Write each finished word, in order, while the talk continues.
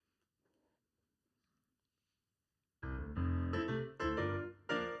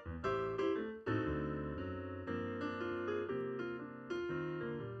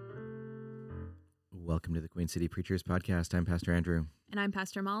Welcome to the Queen City Preachers Podcast. I'm Pastor Andrew. And I'm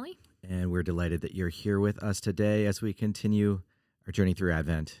Pastor Molly. And we're delighted that you're here with us today as we continue our journey through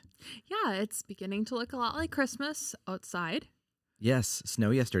Advent. Yeah, it's beginning to look a lot like Christmas outside. Yes,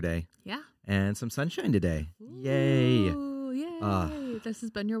 snow yesterday. Yeah. And some sunshine today. Ooh, Yay. This has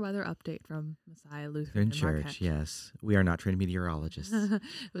been your weather update from Messiah Lutheran In church, Marquette. yes. We are not trained meteorologists. It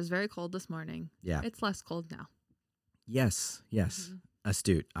was very cold this morning. Yeah. It's less cold now. Yes. Mm-hmm.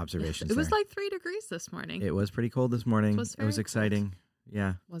 Astute observations It was there. like 3 degrees this morning. It was pretty cold this morning. It was very exciting. cold.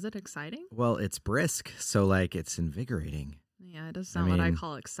 Yeah. Was it exciting? Well, it's brisk, so it's invigorating. Yeah, it does sound what I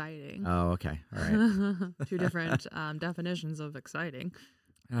call exciting. Oh, okay. All right. Two different definitions of exciting.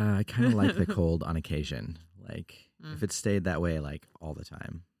 I kind of like the cold on occasion. If it stayed that way all the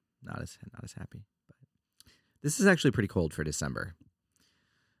time, not as happy. But this is actually pretty cold for December.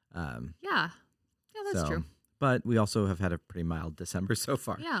 Yeah, that's true. But we also have had a pretty mild December so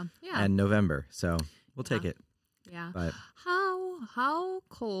far. Yeah. And November, so we'll take it. Yeah. But how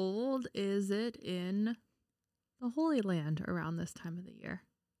cold is it in the Holy Land around this time of the year?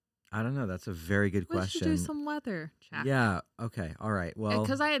 I don't know. That's a very good question. We should do some weather check. Yeah. Okay. All right. Well,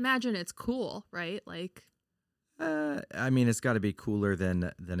 because I imagine it's cool, right? it's got to be cooler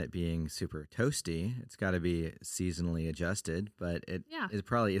than it being super toasty. It's got to be seasonally adjusted, but it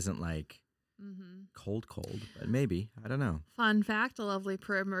probably isn't cold, but maybe. I don't know. Fun fact, a lovely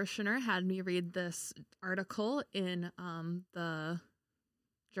parishioner had me read this article in the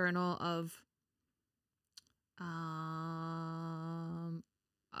Journal of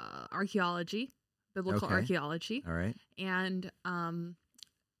Archaeology, Biblical Archaeology. All right. And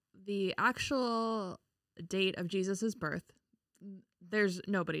the actual date of Jesus' birth,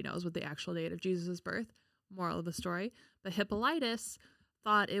 nobody knows what the actual date of Jesus' birth, moral of the story, but Hippolytus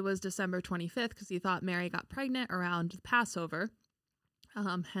thought it was December 25th because he thought Mary got pregnant around the Passover,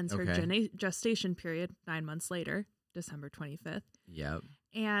 hence her gestation period 9 months later, December 25th. Yep.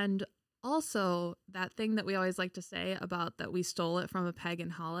 And also that thing that we always like to say about that we stole it from a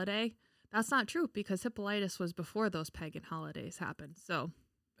pagan holiday, that's not true because Hippolytus was before those pagan holidays happened. So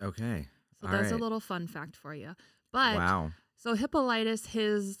okay. So that's a little fun fact for you. But wow. So Hippolytus,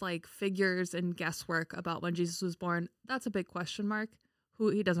 his figures and guesswork about when Jesus was born, that's a big question mark.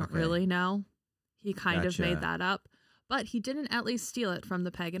 He doesn't really know. He kind of made that up. But he didn't at least steal it from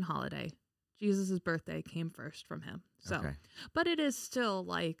the pagan holiday. Jesus' birthday came first from him. So, but it is still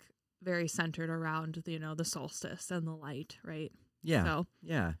very centered around, the solstice and the light, right? Yeah. So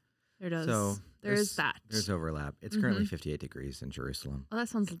yeah. There's that. There's overlap. It's currently 58 degrees in Jerusalem. Oh, that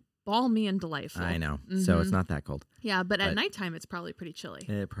sounds balmy and delightful. I know. Mm-hmm. So it's not that cold. Yeah, but at nighttime it's probably pretty chilly.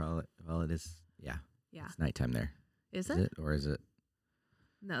 It is. Yeah. Yeah. It's nighttime there. Is it? Or is it?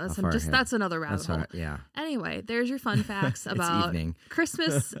 No, that's another rabbit hole. Yeah. Anyway, there's your fun facts about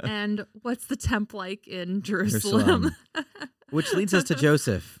Christmas and what's the temp like in Jerusalem. Which leads us to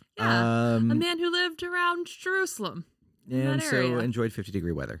Joseph. Yeah, a man who lived around Jerusalem. And so enjoyed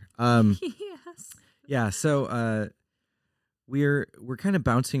 50-degree weather. Yes. Yeah, so we're kind of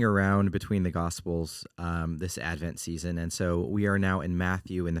bouncing around between the Gospels this Advent season. And so we are now in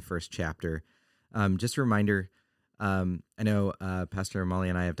Matthew in the first chapter. Just a reminder, I know Pastor Molly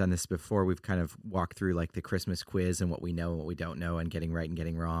and I have done this before. We've kind of walked through the Christmas quiz and what we know and what we don't know and getting right and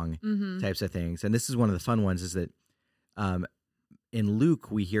getting wrong types of things. And this is one of the fun ones is that in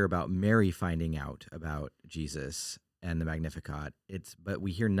Luke, we hear about Mary finding out about Jesus and the Magnificat. But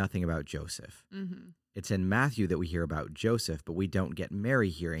we hear nothing about Joseph. Mm-hmm. It's in Matthew that we hear about Joseph, but we don't get Mary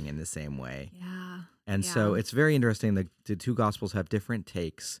hearing in the same way. Yeah. And so it's very interesting that the two Gospels have different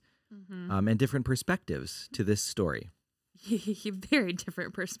takes and different perspectives to this story. Very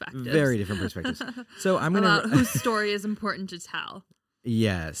different perspectives. Very different perspectives. So I'm going to... About whose story is important to tell.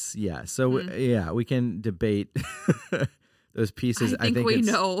 Yes, yeah. So, we can debate those pieces. I think we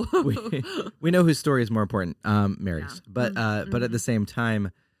know. we know whose story is more important, Mary's. Yeah. But at the same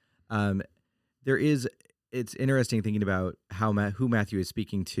time, it's interesting thinking about who Matthew is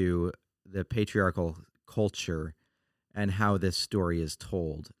speaking to, the patriarchal culture, and how this story is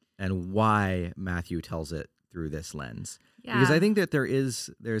told, and why Matthew tells it through this lens. Yeah. Because I think that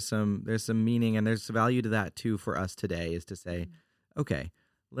there's some meaning and there's value to that too for us today, is to say, okay,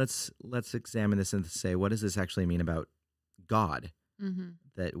 let's examine this and say, what does this actually mean about God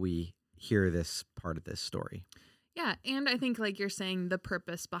that we hear this part of this story? Yeah, and I think you're saying the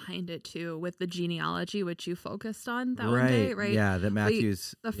purpose behind it too, with the genealogy, which you focused on that one day, right? Yeah, that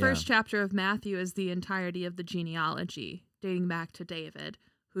Matthew's... The first chapter of Matthew is the entirety of the genealogy, dating back to David,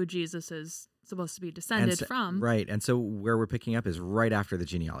 who Jesus is supposed to be descended from. Right, and so where we're picking up is right after the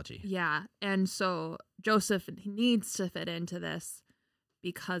genealogy. Yeah, and so Joseph needs to fit into this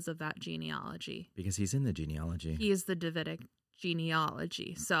because of that genealogy. Because he's in the genealogy. He is the Davidic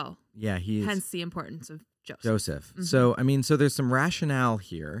genealogy. So yeah, he is. Hence the importance of Joseph. Joseph. Mhm. So, I mean, so there's some rationale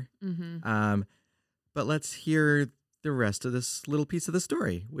here. Mm-hmm. But let's hear the rest of this little piece of the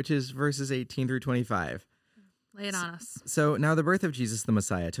story, which is verses 18 through 25. Lay it on us. So now the birth of Jesus the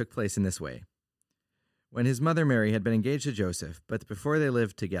Messiah took place in this way. When his mother Mary had been engaged to Joseph, but before they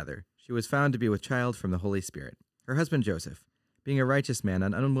lived together, she was found to be with child from the Holy Spirit. Her husband Joseph, being a righteous man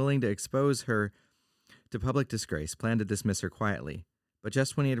and unwilling to expose her to public disgrace, planned to dismiss her quietly. But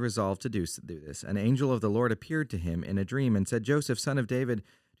just when he had resolved to do this, an angel of the Lord appeared to him in a dream and said, Joseph, son of David,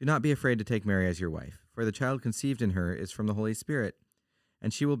 do not be afraid to take Mary as your wife, for the child conceived in her is from the Holy Spirit.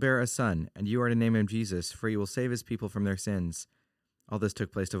 And she will bear a son, and you are to name him Jesus, for he will save his people from their sins. All this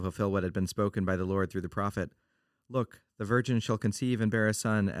took place to fulfill what had been spoken by the Lord through the prophet. Look, the virgin shall conceive and bear a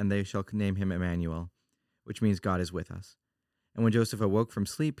son, and they shall name him Emmanuel, which means God is with us. And when Joseph awoke from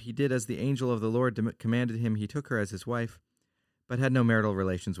sleep, he did as the angel of the Lord commanded him. He took her as his wife, but had no marital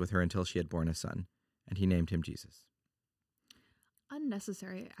relations with her until she had borne a son, and he named him Jesus.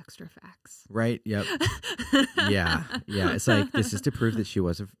 Unnecessary extra facts. Right? Yep. Yeah. It's like, this is to prove that she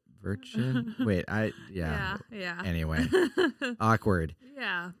was a virgin. Wait, Yeah. Anyway, awkward.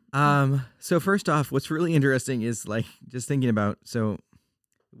 Yeah. So first off, what's really interesting is like just thinking about, so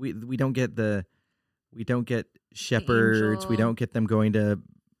we don't get shepherds, we angel. don't get them going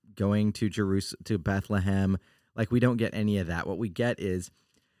to Jerusalem, to Bethlehem. Like we don't get any of that. What we get is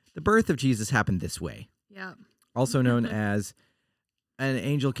the birth of Jesus happened this way. Yeah. Also known as an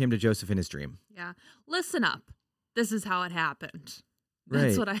angel came to Joseph in his dream. Yeah. Listen up. This is how it happened.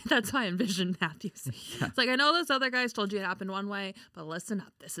 Right. That's how I envisioned Matthew saying. Yeah. It's like, I know those other guys told you it happened one way, but listen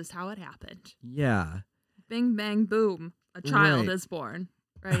up. This is how it happened. Yeah. Bing, bang, boom. A child Right. is born.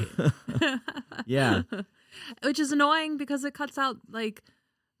 Right? Yeah. Which is annoying because it cuts out like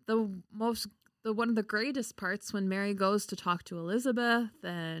one of the greatest parts when Mary goes to talk to Elizabeth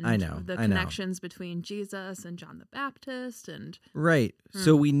and the connections between Jesus and John the Baptist and Right.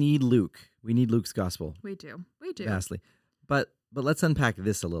 So we need Luke. We need Luke's gospel. we do. Vastly. But let's unpack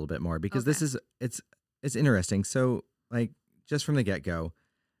this a little bit more because this is it's interesting. So like just from the get-go,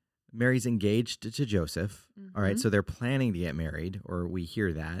 Mary's engaged to Joseph. Mm-hmm. All right, so they're planning to get married, or we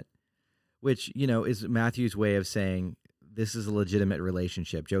hear that, which, is Matthew's way of saying this is a legitimate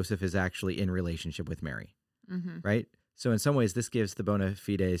relationship. Joseph is actually in relationship with Mary, right? So in some ways, this gives the bona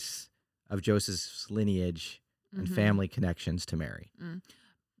fides of Joseph's lineage and family connections to Mary.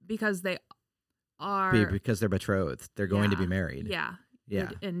 Because they are... Because they're betrothed. They're going to be married. Yeah. Yeah.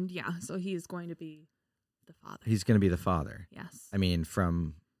 And so he's going to be the father. He's going to be the father. Yes. I mean,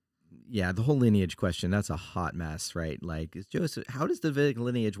 the whole lineage question, that's a hot mess, right? Like, is Joseph, how does Davidic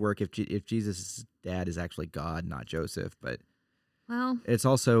lineage work if Jesus' dad is actually God, not Joseph? But Well, it's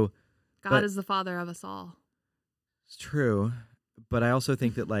also... God is the father of us all. It's true. But I also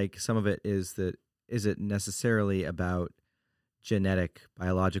think that, like, some of it is it necessarily about genetic,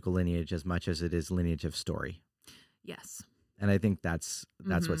 biological lineage as much as it is lineage of story? Yes. And I think that's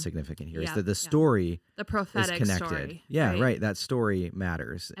what's significant here, is that the Yeah. story The is prophetic connected. story. Yeah, right. That story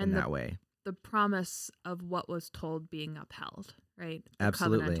matters in that way. The promise of what was told being upheld, right? The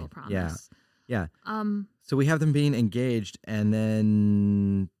Absolutely. covenantal promise. Yeah. So we have them being engaged, and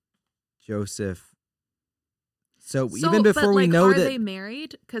then Joseph. So even before we know are that they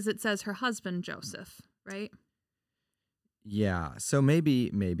married? Because it says her husband Joseph, right? Yeah. So maybe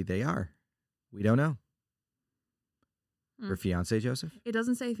they are. We don't know. Her fiance Joseph? It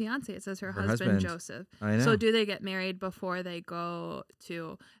doesn't say fiance. It says her Her husband husband. Joseph. I know. So do they get married before they go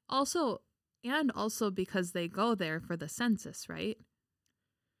to also because they go there for the census, right?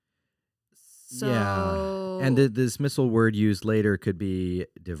 So Yeah. And the dismissal word used later could be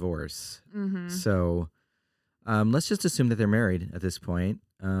divorce. So let's just assume that they're married at this point.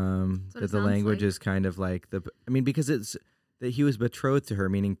 That the language is kind of like because it's that he was betrothed to her,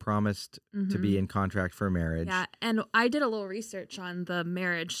 meaning promised to be in contract for marriage. Yeah, and I did a little research on the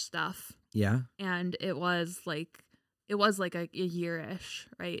marriage stuff. Yeah. And it was like a year-ish,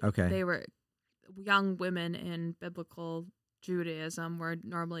 right? Okay. They were young women in biblical Judaism were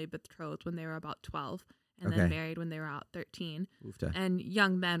normally betrothed when they were about 12 and then married when they were about 13. Oofta. And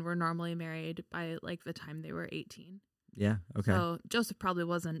young men were normally married by like the time they were 18. Yeah, okay. So Joseph probably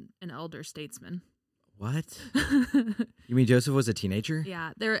wasn't an elder statesman. What? You mean Joseph was a teenager?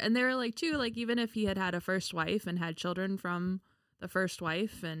 Yeah, they were like too, like even if he had a first wife and had children from the first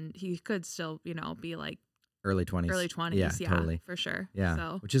wife, and he could still, be like Early 20s. Early 20s, yeah, totally. for sure. Yeah,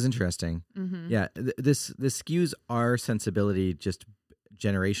 So. which is interesting. Yeah, this skews our sensibility just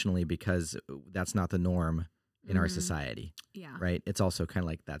generationally because that's not the norm in our society, Yeah. right? It's also kind of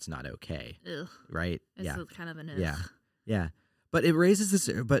like, that's not okay, Ugh. right? It's Yeah. kind of an ugh. Yeah. Yeah. But it raises this,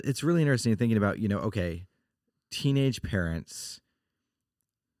 but it's really interesting thinking about, okay, teenage parents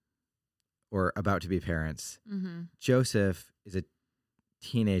or about to be parents. Mm-hmm. Joseph is a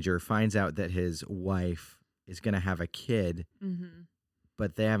teenager, finds out that his wife is going to have a kid, Mm-hmm.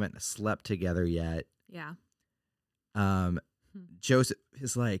 but they haven't slept together yet. Yeah. Joseph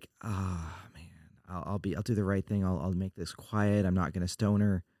is like, oh man, I'll do the right thing. I'll make this quiet. I'm not going to stone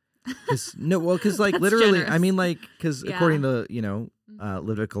her. Because like That's literally, generous. I mean, like, because Yeah. according to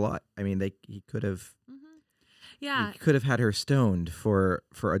Leviticus, I mean, he could have. Yeah. He could have had her stoned for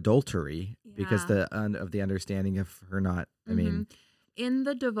adultery because Yeah. of the understanding of her not. I mean, in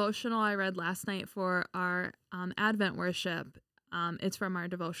the devotional I read last night for our Advent worship, it's from our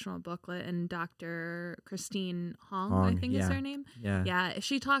devotional booklet, and Dr. Christine Hong, I think is her name. Yeah. Yeah.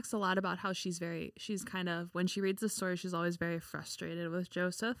 She talks a lot about how she's kind of, when she reads the story, she's always very frustrated with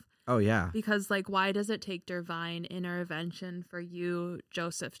Joseph. Oh, yeah. Because, like, why does it take divine intervention for you,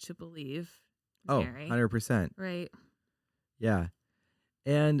 Joseph, to believe Mary? 100%. Right. Yeah.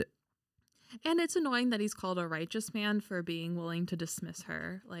 And it's annoying that he's called a righteous man for being willing to dismiss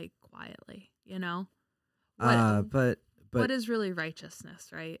her, like, quietly, But what is really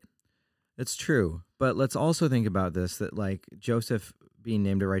righteousness, right? It's true. But let's also think about this, that, like, Joseph being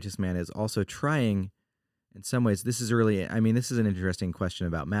named a righteous man is also trying, in some ways, this is an interesting question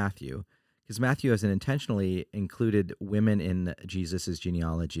about Matthew, because Matthew has intentionally included women in Jesus's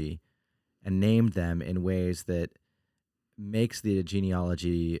genealogy and named them in ways that makes the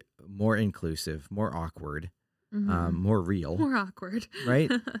genealogy more inclusive, more awkward, more real. More awkward.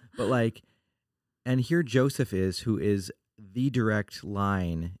 Right? But like, and here Joseph is, who is the direct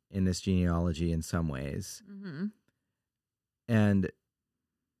line in this genealogy in some ways. Mm-hmm. And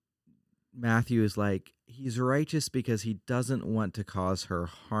Matthew is like, he's righteous because he doesn't want to cause her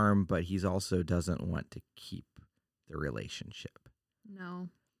harm, but he also doesn't want to keep the relationship. No.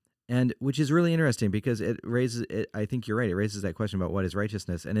 And which is really interesting because it raises it. I think you're right. It raises that question about what is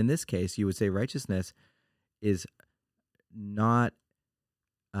righteousness. And in this case, you would say righteousness is not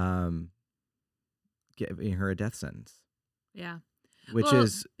giving her a death sentence. Yeah. Which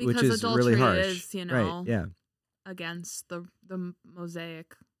is really harsh. Is, right. Yeah. Against the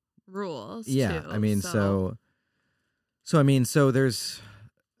Mosaic rules. Yeah. Too, I mean, so I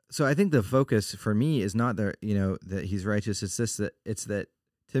think the focus for me is not that he's righteous. It's just that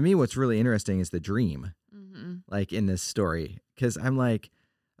to me, what's really interesting is the dream, like in this story, because I'm like,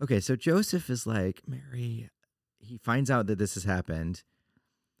 okay, so Joseph is like, Mary, he finds out that this has happened.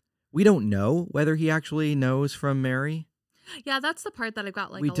 We don't know whether he actually knows from Mary. Yeah, that's the part that I've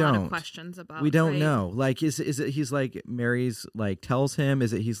got like a lot of questions about. We don't know. Like, is it he's like Mary's like tells him?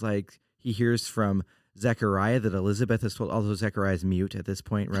 Is it he's like he hears from Zechariah that Elizabeth has told? Although Zechariah's mute at this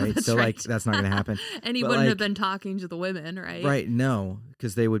point, right? That's so right. like that's not going to happen. And he but wouldn't have been talking to the women, right? Right? No,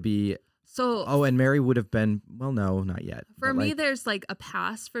 because they would be. So and Mary would have been. Well, no, not yet. For me, there's like a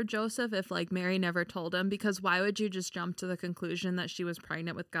pass for Joseph if like Mary never told him, because why would you just jump to the conclusion that she was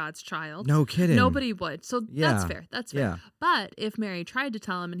pregnant with God's child? No kidding. Nobody would. So that's fair. That's fair. Yeah. But if Mary tried to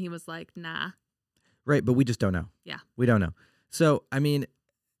tell him and he was like, nah. Right, but we just don't know. Yeah. We don't know. So, I mean,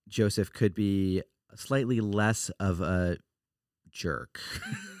 Joseph could be slightly less of a jerk.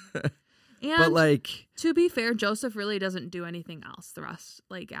 And but like, to be fair, Joseph really doesn't do anything else the rest,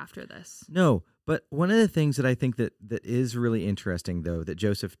 like after this. No, but one of the things that I think that is really interesting, though, that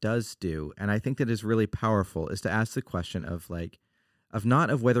Joseph does do, and I think that is really powerful, is to ask the question of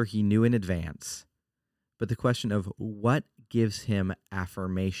not of whether he knew in advance, but the question of what gives him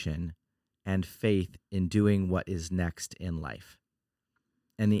affirmation and faith in doing what is next in life.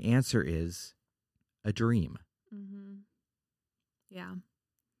 And the answer is a dream. Mm-hmm. Yeah.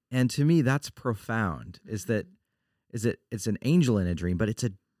 And to me, that's profound, is that it's an angel in a dream, but it's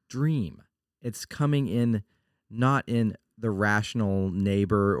a dream. It's coming in, not in the rational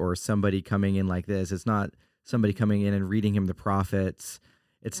neighbor or somebody coming in like this. It's not somebody coming in and reading him the prophets.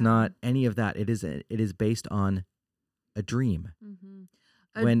 It's not any of that. It is based on a dream.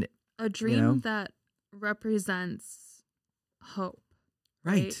 Mm-hmm. A dream that represents hope.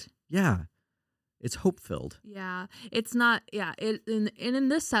 Right? Yeah. It's hope-filled. Yeah. It's not, in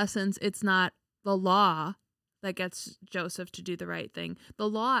this essence, it's not the law that gets Joseph to do the right thing. The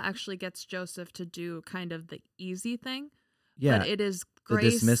law actually gets Joseph to do kind of the easy thing. Yeah. But it is grace. The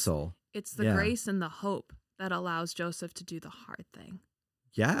dismissal. It's the grace and the hope that allows Joseph to do the hard thing.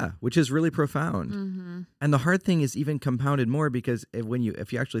 Yeah, which is really profound. Mm-hmm. And the hard thing is even compounded more because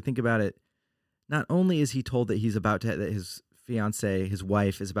if you actually think about it, not only is he told that he's about to, that his fiance, his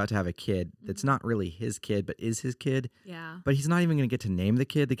wife, is about to have a kid that's Mhm. not really his kid, but is his kid. Yeah. But he's not even going to get to name the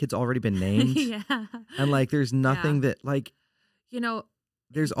kid. The kid's already been named. Yeah. And like, there's Yeah. nothing that like, You know,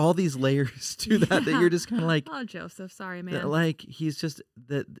 there's all these layers to that yeah. you're just kind of like, Oh, Joseph, sorry, that, man. like he's just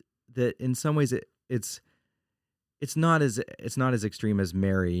that in some ways it's not as extreme as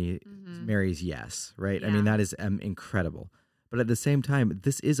Mhm. Mary's yes, right? I Yeah. mean, that is incredible. But at the same time,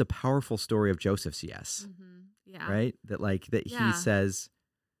 this is a powerful story of Joseph's yes, Mhm. Yeah. right? That he Yeah. says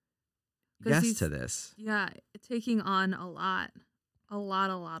 'Cause yes he's to this. yeah, taking on a lot. A lot,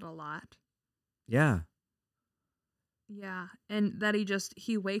 a lot, a lot. Yeah. Yeah. And that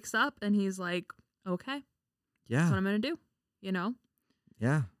he wakes up and he's like, "Okay, that's Yeah. what I'm going to do." You know?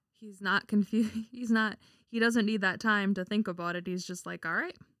 Yeah. He's not confused. He doesn't need that time to think about it. He's just like, "All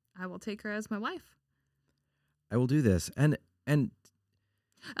right, I will take her as my wife." I will do this. And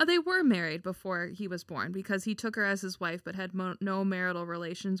They were married before he was born because he took her as his wife, but had no marital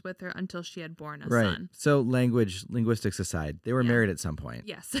relations with her until she had born a right. son. So linguistics aside, they were Yeah. married at some point.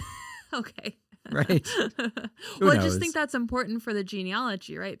 Yes. Okay. Right. Well, I just knows? think that's important for the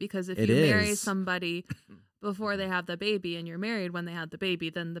genealogy, right? Because if It you marry is. somebody before they have the baby and you're married when they had the baby,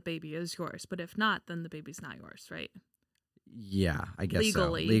 then the baby is yours. But if not, then the baby's not yours, right? Yeah, I guess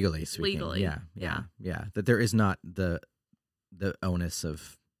Legally. so. Legally speaking. Legally. Yeah. That there is not the onus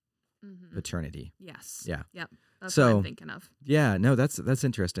of Mm-hmm. paternity. Yes. Yeah. Yep. That's So- what I'm thinking of. Yeah, no, that's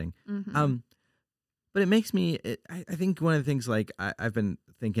interesting. Mm-hmm. But it makes me. I think one of the things like I've been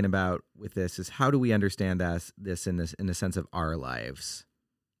thinking about with this is how do we understand this in the sense of our lives,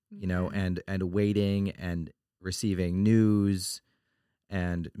 you know, and waiting and receiving news,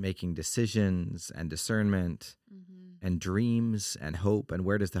 and making decisions and discernment Mm-hmm. and dreams and hope, and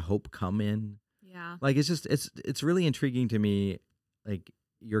where does the hope come in? Yeah. Like it's really intriguing to me. Like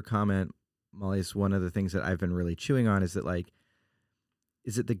your comment, Molly, is one of the things that I've been really chewing on.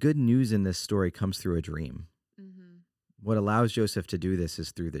 Is that the good news in this story comes through a dream. Mm-hmm. What allows Joseph to do this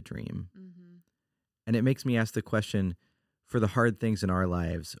is through the dream. Mm-hmm. And it makes me ask the question, for the hard things in our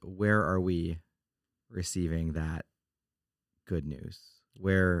lives, where are we receiving that good news?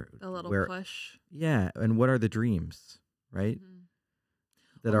 Where The little where push. yeah, and what are the dreams, right? Mhm.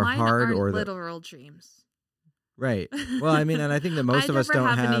 That Well, are mine hard aren't or literal dreams. right. Well, I mean, and I think that most of us don't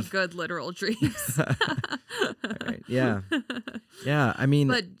I never have any have good literal dreams. Right, yeah. Yeah, I mean,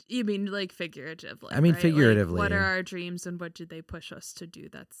 But you mean like figuratively? I mean right? Like, figuratively. what are our dreams and what did they push us to do?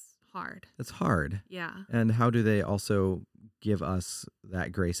 That's hard. it's hard. Yeah. And how do they also give us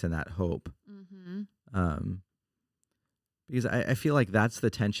that grace and that hope? Mm-hmm. Because I feel like that's the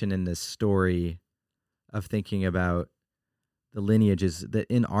tension in this story of thinking about the lineages, that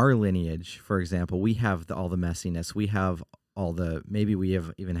in our lineage, for example, we have all the messiness. We have maybe we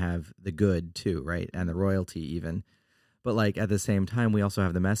even have the good too, right? And the royalty even. But like at the same time, we also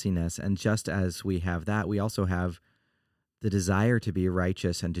have the messiness. And just as we have that, we also have the desire to be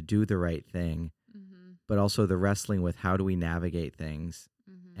righteous and to do the right thing, Mm-hmm. but also the wrestling with how do we navigate things,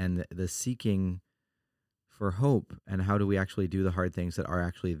 Mm-hmm. and the seeking for hope, and how do we actually do the hard things that are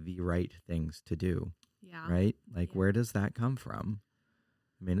actually the right things to do, Yeah. right? Like, Yeah. where does that come from?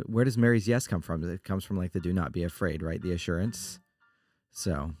 I mean, where does Mary's yes come from? It comes from like the do not be afraid, right? The assurance.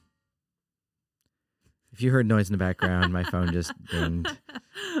 So if you heard noise in the background, my phone just dinged.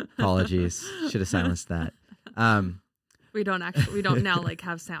 Apologies. Should have silenced that. We don't now like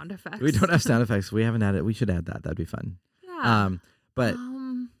have sound effects. We don't have sound effects. We haven't had it. We should add that. That'd be fun. Yeah. But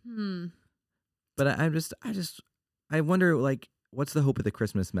Hmm. but I wonder, like, what's the hope of the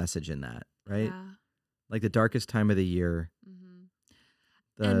Christmas message in that, right? Yeah. Like the darkest time of the year.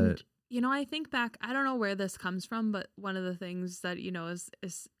 Mm-hmm. And I think back. I don't know where this comes from, but one of the things that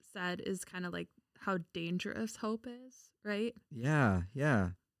is said is kind of like how dangerous hope is, right? yeah.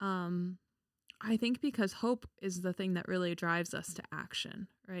 I think because hope is the thing that really drives us to action,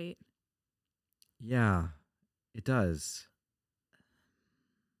 right? Yeah, it does.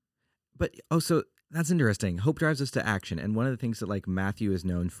 But so that's interesting. Hope drives us to action, and one of the things that like Matthew is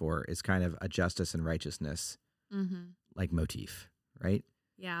known for is kind of a justice and righteousness Mm-hmm. like motif, right?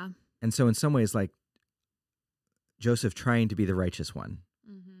 Yeah. And so in some ways, like Joseph trying to be the righteous one,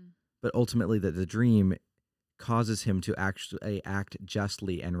 Mm-hmm. but ultimately that the dream causes him to actually act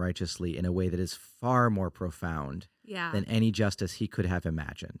justly and righteously in a way that is far more profound Yeah. than any justice he could have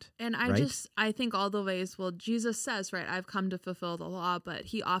imagined. And right? I think all the ways, well, Jesus says, right, I've come to fulfill the law, but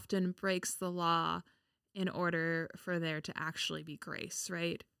he often breaks the law in order for there to actually be grace,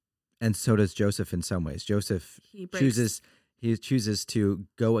 right? And so does Joseph in some ways. Joseph He breaks, chooses to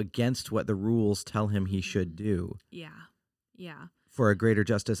go against what the rules tell him he should do Yeah. Yeah. for a greater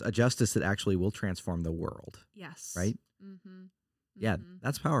justice, a justice that actually will transform the world, Yes. right? Mm-hmm. Yeah, Mm-hmm.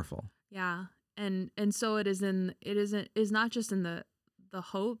 that's powerful. Yeah. And so is not just in the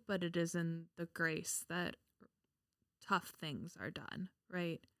hope, but it is in the grace that tough things are done,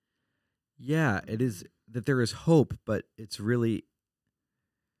 right? Yeah, it is that there is hope, but it's really,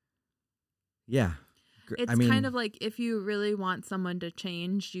 yeah. I It's kind mean, of like if you really want someone to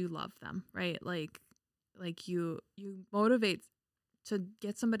change, you love them, right? Like you motivate to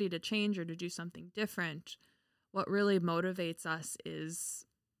get somebody to change or to do something different. What really motivates us is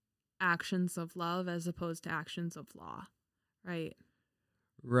actions of love as opposed to actions of law, right?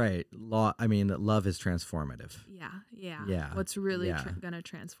 right. I mean, love is transformative. Yeah, yeah. Yeah. What's really Yeah. going to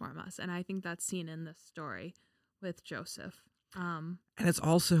transform us, and I think that's seen in this story with Joseph. And it's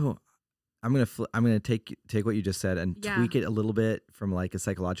also, I'm gonna take what you just said and Yeah. tweak it a little bit from like a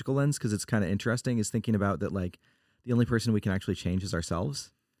psychological lens, because it's kind of interesting. Is thinking about that, like the only person we can actually change is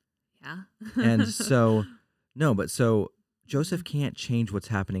ourselves. Yeah. And so, no, but so Joseph can't change what's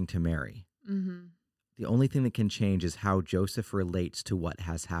happening to Mary. Mm-hmm. The only thing that can change is how Joseph relates to what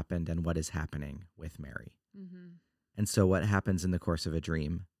has happened and what is happening with Mary. Mm-hmm. And so, what happens in the course of a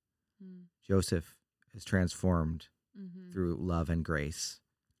dream? Mm-hmm. Joseph is transformed Mm-hmm. through love and grace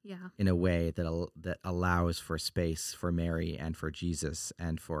Yeah. in a way that allows for space for Mary and for Jesus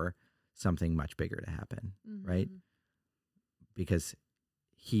and for something much bigger to happen, right? Mm-hmm. Because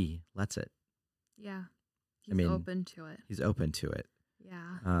he lets it. Yeah. I He's mean, open to it. he's open to it.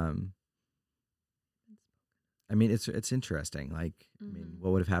 Yeah. I mean, it's interesting. Like, I mean,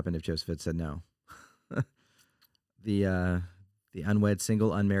 what would have happened if Joseph had said no? The unwed,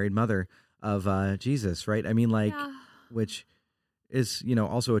 single, unmarried mother of Jesus, right? I mean, like, Yeah. which is,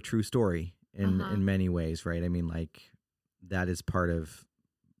 also a true story in many ways, right? I mean, like, that is part of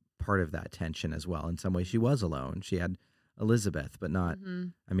that tension as well. In some ways, she was alone. She had Elizabeth, but not. Mm-hmm.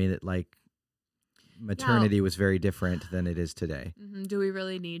 I mean, maternity was very different than it is today. Mm-hmm. Do we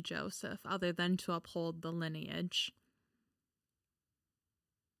really need Joseph other than to uphold the lineage?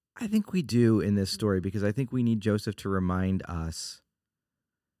 I think we do in this story, because I think we need Joseph to remind us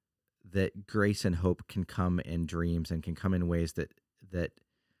that grace and hope can come in dreams and can come in ways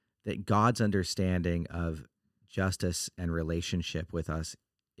that God's understanding of justice and relationship with us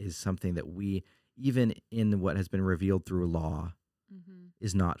is something that we, even in what has been revealed through law,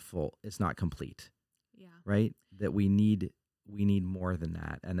 is not full. It's not complete. Yeah. Right? That we need more than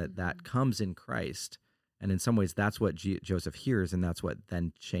that, and that comes in Christ. And in some ways, that's what Joseph hears, and that's what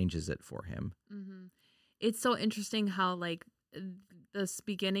then changes it for him. Mm-hmm. It's so interesting how, like, this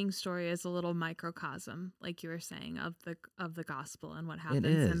beginning story is a little microcosm, like you were saying, of the gospel and what happens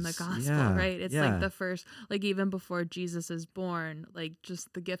in the gospel, right? It's like the first, like, even before Jesus is born, like,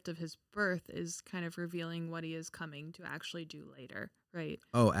 just the gift of his birth is kind of revealing what he is coming to actually do later, right?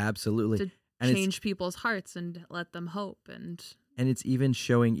 Oh, absolutely. To change people's hearts and let them hope. And it's even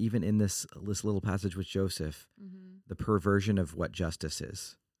showing, even in this little passage with Joseph, the perversion of what justice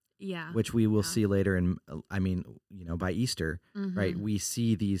is. Yeah. Which we will see later in, by Easter, right? We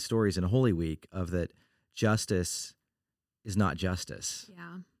see these stories in Holy Week of that justice is not justice.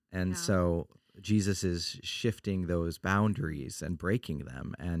 Yeah. And so Jesus is shifting those boundaries and breaking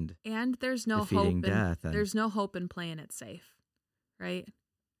them and there's no defeating hope death. There's no hope in playing it safe, right?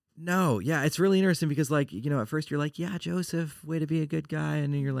 No, yeah, it's really interesting because, like, at first you're like, yeah, Joseph, way to be a good guy,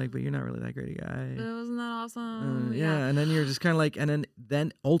 and then you're like, but you're not really that great a guy. But wasn't that awesome? Yeah, and then you're just kind of like, and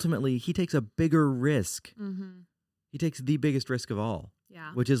then ultimately he takes a bigger risk. He takes the biggest risk of all.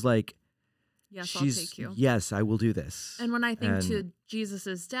 Yeah, which is like, yes, I'll take you. Yes, I will do this. And when I think to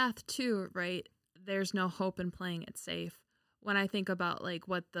Jesus's death too, right? There's no hope in playing it safe. When I think about, like,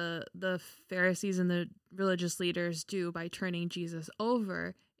 what the Pharisees and the religious leaders do by turning Jesus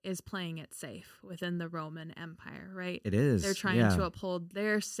over, is playing it safe within the Roman Empire, right? It is. They're trying to uphold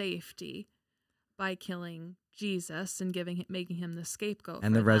their safety by killing Jesus and making him the scapegoat.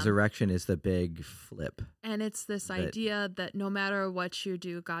 And the resurrection is the big flip. And it's this idea that no matter what you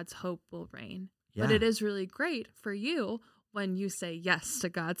do, God's hope will reign. Yeah. But it is really great for you when you say yes to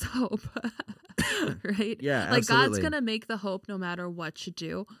God's hope, right? Yeah, like, absolutely. God's going to make the hope no matter what you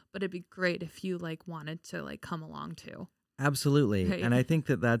do, but it'd be great if you, like, wanted to, like, come along too. Absolutely. Right. And I think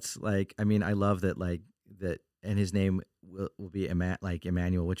that's, like, I mean, I love that, like, that, and his name will be like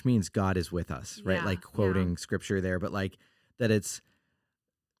Emmanuel, which means God is with us, right? Yeah, like quoting scripture there, but like that it's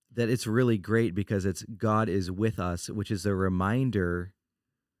really great because it's God is with us, which is a reminder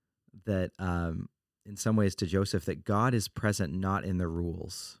that, in some ways to Joseph, that God is present not in the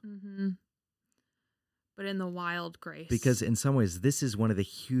rules, but in the wild grace. Because in some ways, this is one of the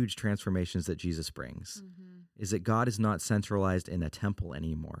huge transformations that Jesus brings, is that God is not centralized in a temple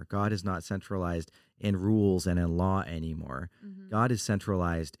anymore. God is not centralized in rules and in law anymore. God is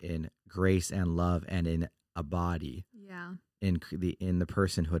centralized in grace and love and in a body, in the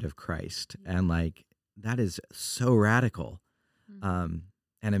personhood of Christ. And like, that is so radical and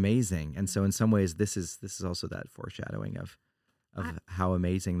amazing. And so in some ways, this is also that foreshadowing of how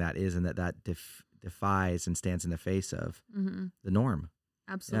amazing that is, and that defies and stands in the face of the norm.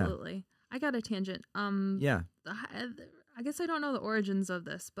 Absolutely. Yeah. I got a tangent. I guess I don't know the origins of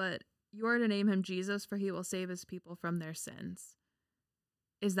this, but you are to name him Jesus, for he will save his people from their sins.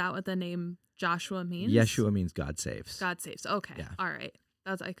 Is that what the name Joshua means? Yeshua means God saves. God saves. Okay. Yeah. All right.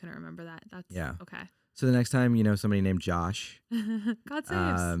 I couldn't remember that. Okay. So the next time you know somebody named Josh, God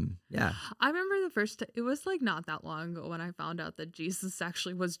saves. Yeah. I remember the first. It was like not that long ago when I found out that Jesus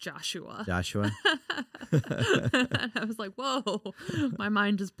actually was Joshua. Joshua. I was like, whoa, my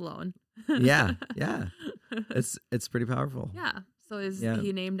mind is blown. Yeah. It's pretty powerful. Yeah. So is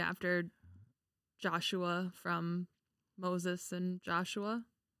he named after Joshua from Moses and Joshua?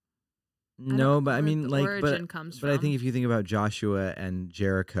 No, but I mean, like, comes but I think if you think about Joshua and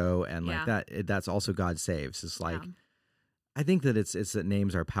Jericho and like that, that's also God saves. It's like, I think that it's that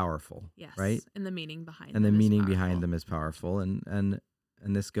names are powerful, right? And the meaning behind them, behind them is powerful, and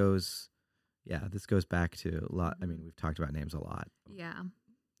this goes back to a lot. I mean, we've talked about names a lot. Yeah.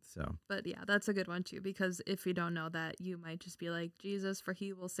 So, but yeah, that's a good one too, because if you don't know that, you might just be like, Jesus, for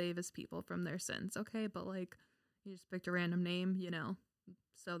he will save his people from their sins. Okay, but like, you just picked a random name,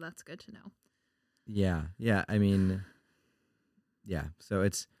 so that's good to know. Yeah. I mean, so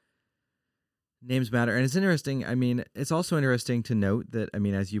it's, names matter. And it's interesting. I mean, it's also interesting to note that, I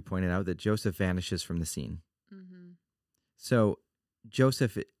mean, as you pointed out, that Joseph vanishes from the scene. So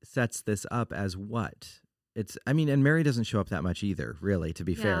Joseph sets this up as what? And Mary doesn't show up that much either, really, to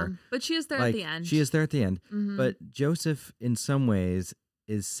be fair. But she is there at the end. She is there at the end. But Joseph, in some ways,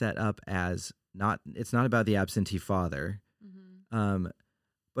 is set up as it's not about the absentee father.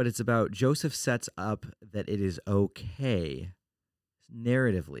 But it's about Joseph sets up that it is okay,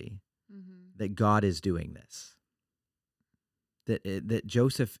 narratively, that God is doing this. That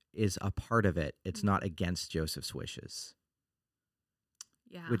Joseph is a part of it. It's not against Joseph's wishes.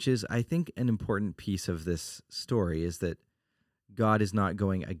 Yeah. Which is, I think, an important piece of this story, is that God is not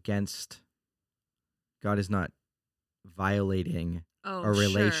going against, God is not violating a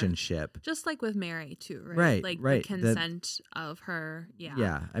relationship. Sure. Just like with Mary too, right? The consent of her. Yeah.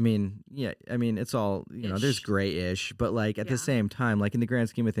 Yeah. I mean, it's all, there's gray-ish, but like at the same time, like in the grand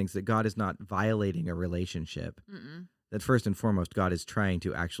scheme of things, that God is not violating a relationship. That first and foremost, God is trying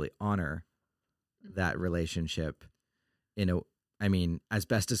to actually honor that relationship as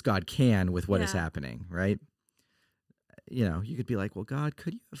best as God can with what is happening, right? You could be like, well, God,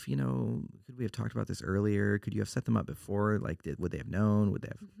 could you have, could we have talked about this earlier? Could you have set them up before? Like, would they have known? Would they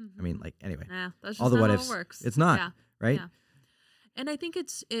have, anyway. That's just all the not what how ifs. It works. It's not, right? Yeah. And I think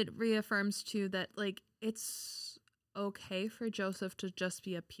it reaffirms too that like, it's okay for Joseph to just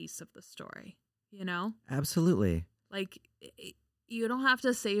be a piece of the story, Absolutely. Like, you don't have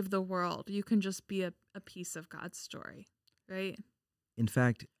to save the world. You can just be a piece of God's story, right? In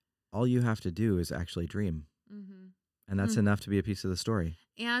fact, all you have to do is actually dream. And that's enough to be a piece of the story.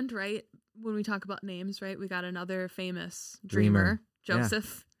 And, right, when we talk about names, right, we got another famous dreamer,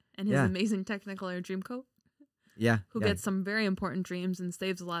 Joseph, and his amazing Technicolor Dreamcoat. Yeah. Who gets some very important dreams and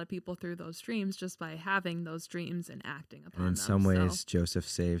saves a lot of people through those dreams just by having those dreams and acting upon them. And in some ways, Joseph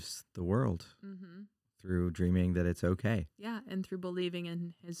saves the world through dreaming that it's okay. Yeah, and through believing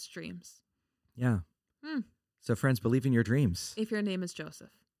in his dreams. Yeah. So, friends, believe in your dreams. If your name is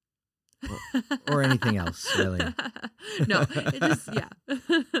Joseph. Or anything else, really. No, it just,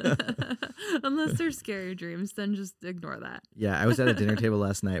 unless they're scary dreams, then just ignore that. Yeah, I was at a dinner table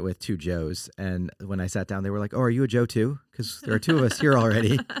last night with two Joes, and when I sat down, they were like, "Oh, are you a Joe too? Because there are two of us here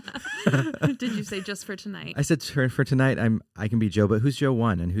already." Did you say just for tonight? I said for tonight, I can be Joe, but who's Joe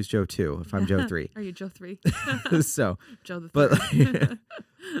 1 and who's Joe 2 if I'm Joe 3? Are you Joe 3? So, Joe the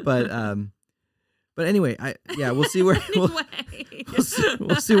 3. But anyway, we'll see where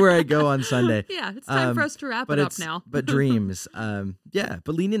we'll see where I go on Sunday. Yeah, it's time for us to wrap it up now. But dreams, but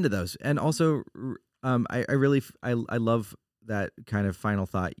lean into those, and also, I really love that kind of final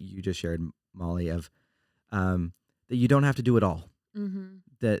thought you just shared, Molly, of that you don't have to do it all.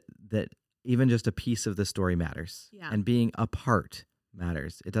 That even just a piece of the story matters, and being a part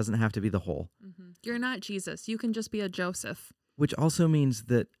matters. It doesn't have to be the whole. You're not Jesus. You can just be a Joseph. Which also means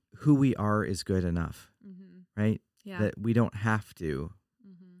that who we are is good enough, right? Yeah. That we don't have to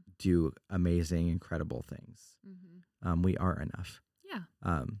do amazing, incredible things. Mm-hmm. We are enough. Yeah.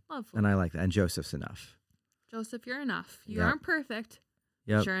 Lovely. And I like that. And Joseph's enough. Joseph, you're enough. You Yep. aren't perfect.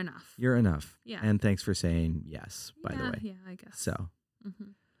 Yep. But you're enough. You're enough. Yeah. And thanks for saying yes, by the way. Yeah, I guess. So,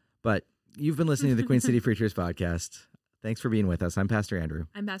 Mm-hmm. but you've been listening to the Queen City Preachers podcast. Thanks for being with us. I'm Pastor Andrew.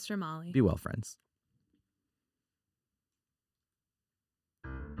 I'm Pastor Molly. Be well, friends.